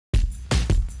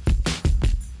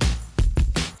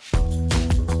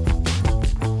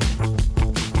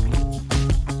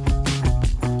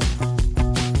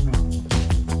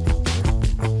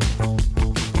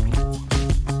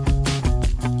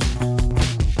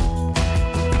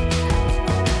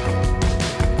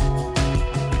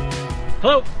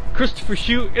Hello, Christopher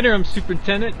Schuh, Interim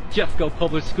Superintendent, Jeffco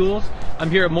Public Schools. I'm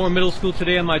here at Moore Middle School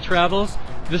today on my travels.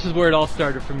 This is where it all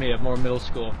started for me at Moore Middle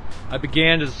School. I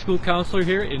began as a school counselor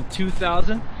here in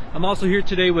 2000. I'm also here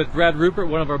today with Brad Rupert,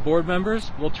 one of our board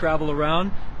members. We'll travel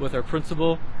around with our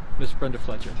principal, Miss Brenda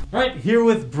Fletcher. All right, here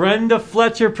with Brenda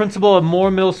Fletcher, principal of Moore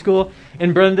Middle School.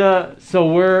 And Brenda,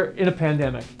 so we're in a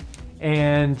pandemic,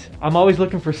 and I'm always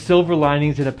looking for silver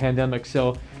linings in a pandemic.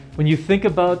 So when you think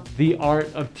about the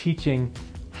art of teaching,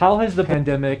 how has the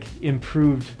pandemic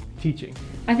improved teaching?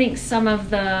 I think some of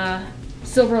the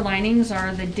silver linings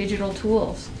are the digital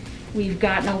tools. We've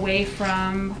gotten away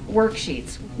from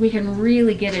worksheets. We can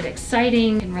really get it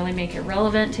exciting and really make it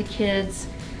relevant to kids,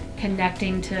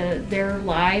 connecting to their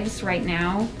lives right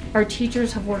now. Our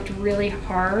teachers have worked really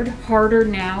harder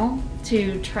now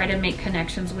to try to make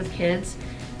connections with kids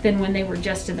than when they were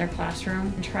just in their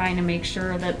classroom, trying to make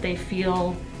sure that they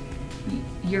feel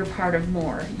you're part of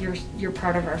Moore, you're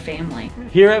part of our family.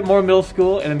 Here at Moore Middle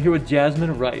School, and I'm here with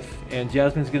Jasmine Rife, and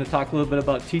Jasmine's going to talk a little bit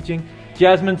about teaching.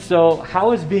 Jasmine, so how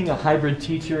has being a hybrid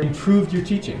teacher improved your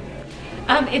teaching?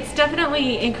 It's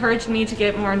definitely encouraged me to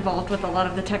get more involved with a lot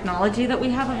of the technology that we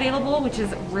have available, which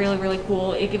is really, really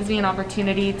cool. It gives me an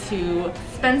opportunity to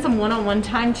spend some one-on-one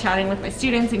time chatting with my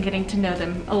students and getting to know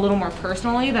them a little more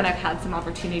personally than I've had some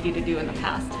opportunity to do in the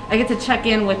past. I get to check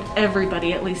in with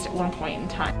everybody at least at one point in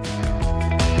time.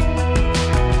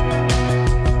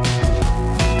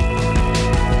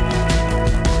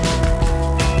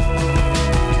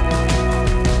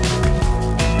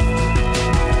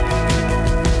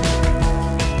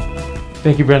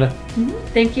 Thank you, Brenda.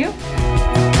 Thank you.